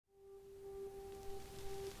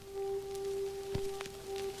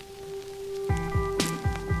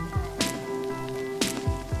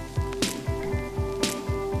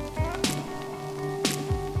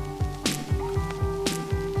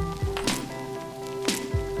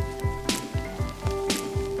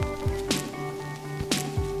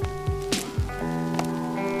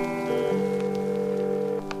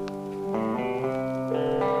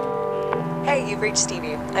you've reached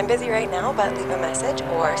Stevie. I'm busy right now, but leave a message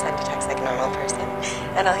or send a text like a normal person,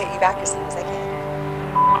 and I'll hit you back as soon as I can.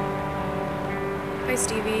 Hi,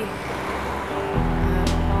 Stevie.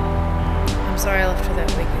 I'm sorry I left without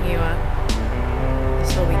waking you up.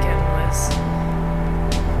 This whole weekend was,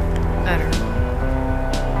 I don't know,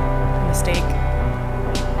 a mistake.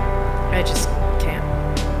 I just can't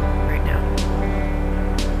right now.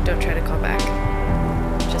 Don't try to call back.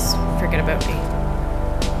 Just forget about me.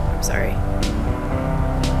 I'm sorry.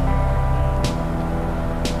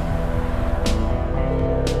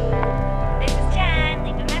 This is Jen.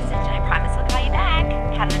 Leave a message and I promise I'll call you back.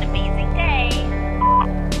 Have an amazing day.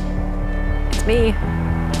 It's me.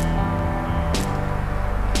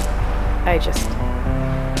 I just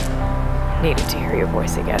needed to hear your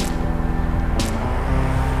voice again.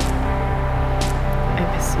 I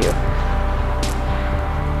miss you.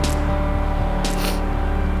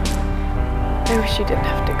 I wish you didn't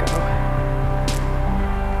have to go.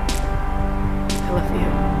 I love you.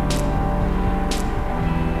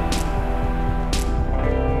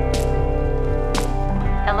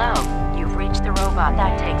 Hello, you've reached the robot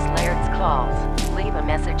that takes Laird's calls. Leave a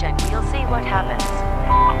message and we'll see what happens.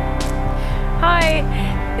 Hi,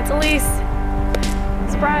 it's Elise.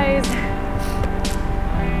 Surprise.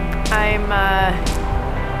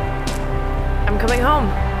 I'm coming home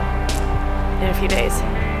in a few days.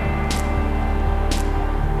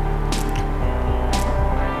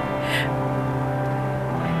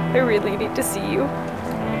 I really need to see you.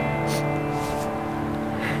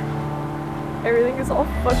 Everything is all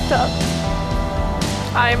fucked up.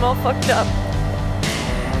 I'm all fucked up.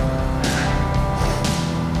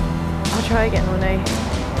 I'll try again when I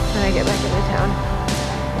get back into town.